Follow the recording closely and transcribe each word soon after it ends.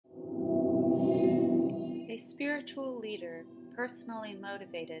spiritual leader personally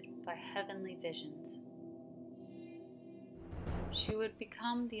motivated by heavenly visions. She would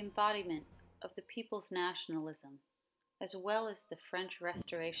become the embodiment of the people's nationalism, as well as the French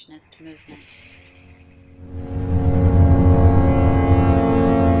Restorationist movement.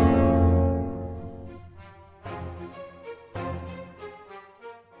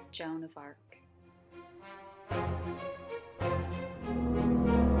 Joan of Arc.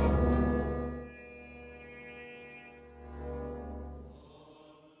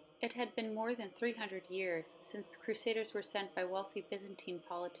 It had been more than 300 years since the Crusaders were sent by wealthy Byzantine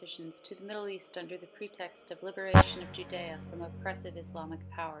politicians to the Middle East under the pretext of liberation of Judea from oppressive Islamic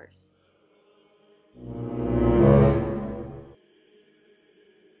powers.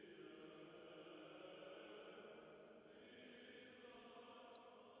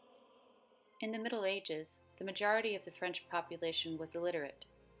 In the Middle Ages, the majority of the French population was illiterate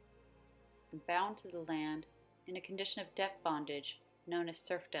and bound to the land in a condition of debt bondage known as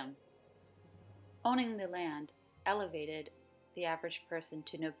serfdom. Owning the land elevated the average person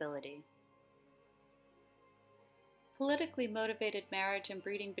to nobility. Politically motivated marriage and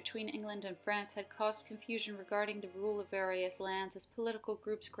breeding between England and France had caused confusion regarding the rule of various lands as political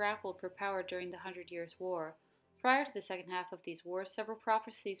groups grappled for power during the 100 Years' War. Prior to the second half of these wars, several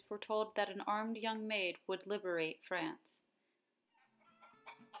prophecies foretold that an armed young maid would liberate France.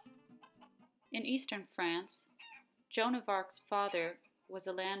 In eastern France, Joan of Arc's father was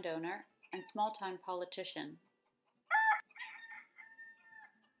a landowner and small-time politician.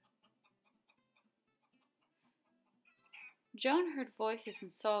 Joan heard voices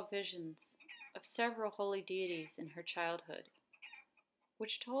and saw visions of several holy deities in her childhood,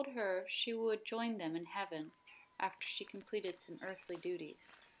 which told her she would join them in heaven after she completed some earthly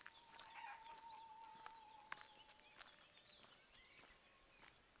duties.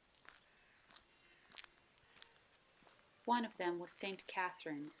 One of them was Saint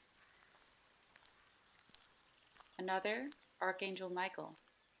Catherine, another, Archangel Michael,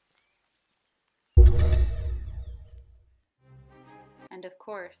 and of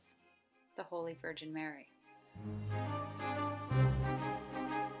course, the Holy Virgin Mary.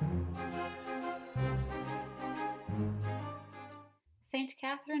 Saint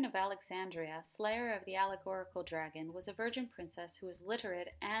Catherine of Alexandria, slayer of the allegorical dragon, was a virgin princess who was literate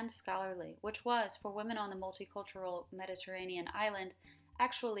and scholarly, which was, for women on the multicultural Mediterranean island,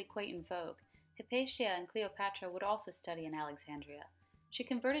 actually quite in vogue. Hypatia and Cleopatra would also study in Alexandria. She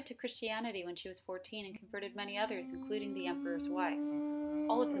converted to Christianity when she was 14 and converted many others, including the emperor's wife,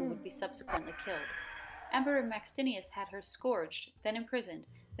 all of whom would be subsequently killed. Emperor Maxentius had her scourged, then imprisoned,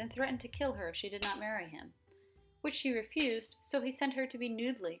 then threatened to kill her if she did not marry him, which she refused, so he sent her to be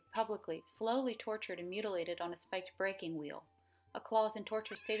nudely, publicly, slowly tortured and mutilated on a spiked breaking wheel. A clause in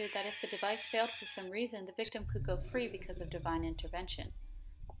torture stated that if the device failed for some reason, the victim could go free because of divine intervention.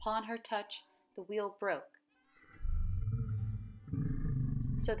 Upon her touch, the wheel broke,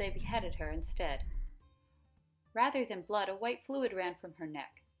 so they beheaded her instead. Rather than blood, a white fluid ran from her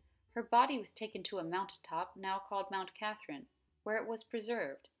neck. Her body was taken to a mountaintop, now called Mount Catherine, where it was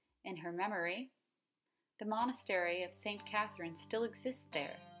preserved. In her memory, the monastery of St. Catherine still exists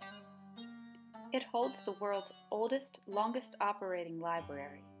there. It holds the world's oldest, longest operating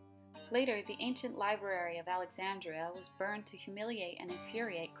library. Later, the ancient library of Alexandria was burned to humiliate and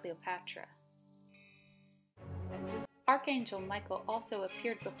infuriate Cleopatra. Archangel Michael also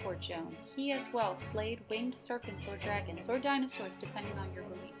appeared before Joan. He as well slayed winged serpents or dragons or dinosaurs depending on your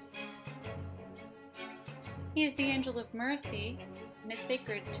beliefs. He is the angel of mercy and is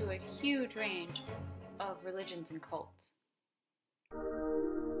sacred to a huge range of religions and cults.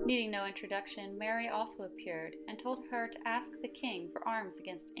 Needing no introduction, Mary also appeared and told her to ask the king for arms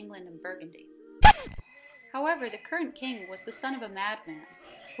against England and Burgundy. However, the current king was the son of a madman.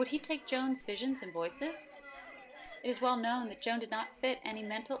 Would he take Joan's visions and voices? It is well known that Joan did not fit any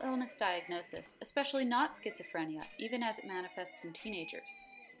mental illness diagnosis, especially not schizophrenia, even as it manifests in teenagers.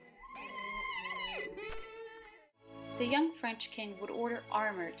 The young French king would order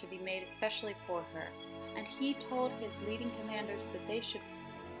armor to be made especially for her, and he told his leading commanders that they should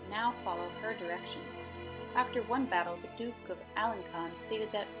now follow her directions. After one battle, the Duke of Alencon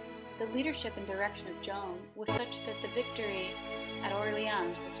stated that the leadership and direction of Joan was such that the victory at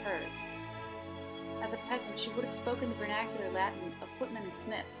Orleans was hers. As a peasant, she would have spoken the vernacular Latin of footmen and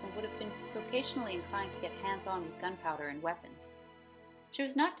smiths and would have been vocationally inclined to get hands-on with gunpowder and weapons. She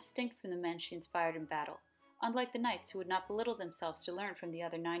was not distinct from the men she inspired in battle, unlike the knights who would not belittle themselves to learn from the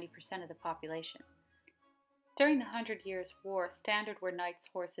other 90% of the population. During the 100 Years' War, standard were knights'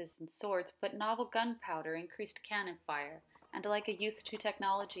 horses and swords, but novel gunpowder increased cannon fire, and like a youth to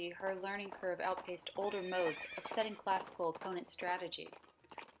technology, her learning curve outpaced older modes, upsetting classical opponent strategy.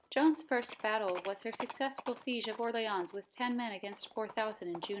 Joan's first battle was her successful siege of Orleans with 10 men against 4,000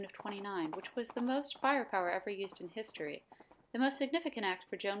 in June of 29, which was the most firepower ever used in history. The most significant act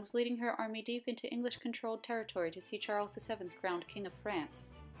for Joan was leading her army deep into English-controlled territory to see Charles VII crowned King of France.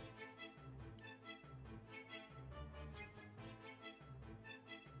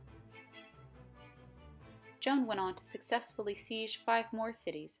 Joan went on to successfully siege 5 more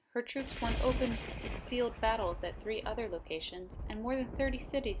cities. Her troops won open field battles at 3 other locations, and more than 30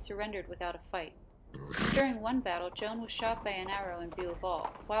 cities surrendered without a fight. During one battle, Joan was shot by an arrow in view of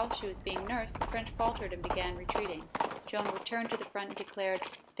all. While she was being nursed, the French faltered and began retreating. Joan returned to the front and declared,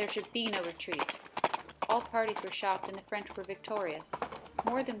 "There should be no retreat." All parties were shocked and the French were victorious.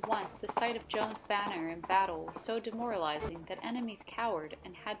 More than once, the sight of Joan's banner in battle was so demoralizing that enemies cowered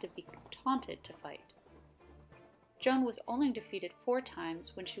and had to be taunted to fight. Joan was only defeated 4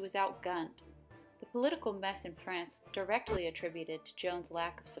 times when she was outgunned. The political mess in France directly attributed to Joan's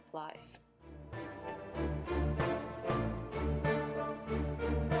lack of supplies.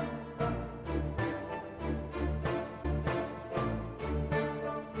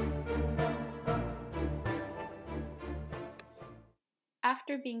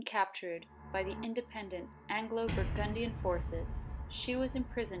 After being captured by the independent Anglo-Burgundian forces, she was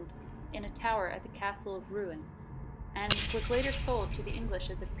imprisoned in a tower at the castle of Rouen, and was later sold to the English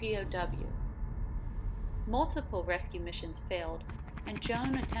as a POW. Multiple rescue missions failed, and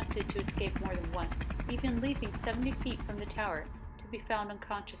Joan attempted to escape more than once, even leaping 70 feet from the tower to be found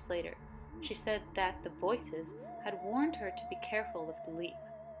unconscious later. She said that the voices had warned her to be careful of the leap.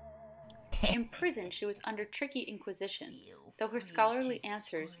 In prison, she was under tricky inquisition, though her scholarly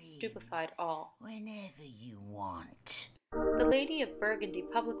answers stupefied all. Whenever you want. The Lady of Burgundy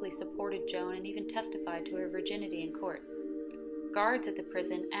publicly supported Joan and even testified to her virginity in court. Guards at the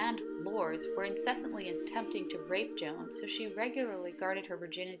prison and lords were incessantly attempting to rape Joan, so she regularly guarded her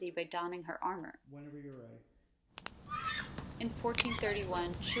virginity by donning her armor. Whenever you're ready. In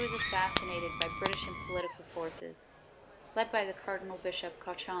 1431, she was assassinated by British and political forces, led by the Cardinal Bishop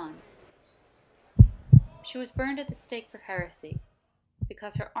Cauchon. She was burned at the stake for heresy,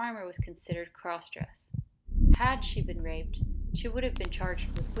 because her armor was considered cross-dress. Had she been raped, she would have been charged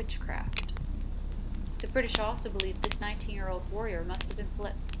with witchcraft. The British also believed this 19-year-old warrior must have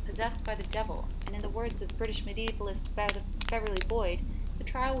been possessed by the devil, and in the words of British medievalist Beverly Boyd, the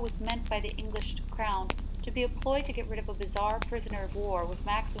trial was meant by the English crown to be a ploy to get rid of a bizarre prisoner of war with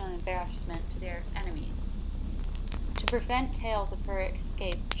maximum embarrassment to their enemies. To prevent tales of her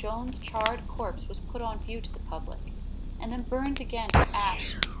escape, Joan's charred corpse was put on view to the public, and then burned again to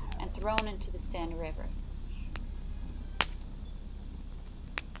ash and thrown into the Seine River.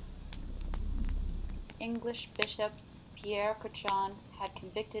 English Bishop Pierre Cauchon had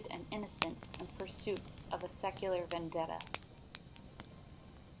convicted an innocent in pursuit of a secular vendetta.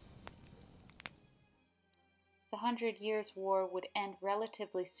 The 100 Years' War would end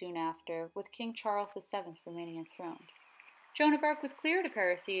relatively soon after, with King Charles VII remaining enthroned. Joan of Arc was cleared of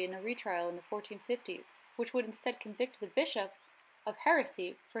heresy in a retrial in the 1450s, which would instead convict the bishop of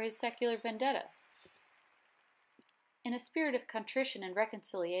heresy for his secular vendetta. In a spirit of contrition and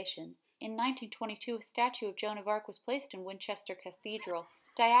reconciliation, in 1922 a statue of Joan of Arc was placed in Winchester Cathedral,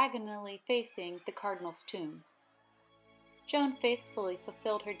 diagonally facing the cardinal's tomb. Joan faithfully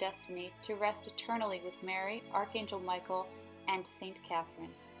fulfilled her destiny to rest eternally with Mary, Archangel Michael, and Saint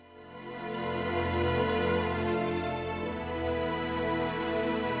Catherine.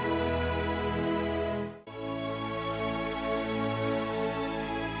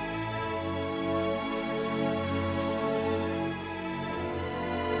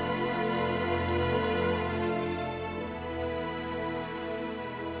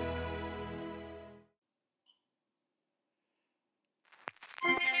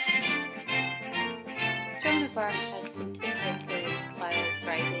 Joan of Arc has continuously inspired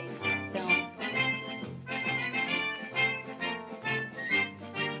writing, film,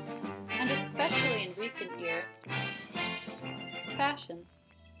 and especially in recent years, fashion.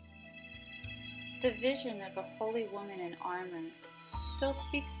 The vision of a holy woman in armor still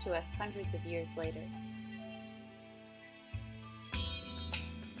speaks to us hundreds of years later.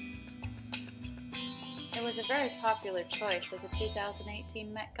 It was a very popular choice at the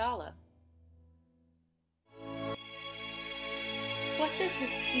 2018 Met Gala. What does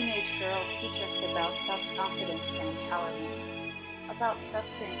this teenage girl teach us about self-confidence and empowerment? About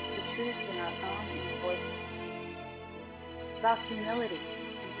trusting the truth in our own inner voices? About humility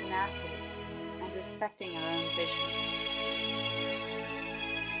and tenacity and respecting our own visions?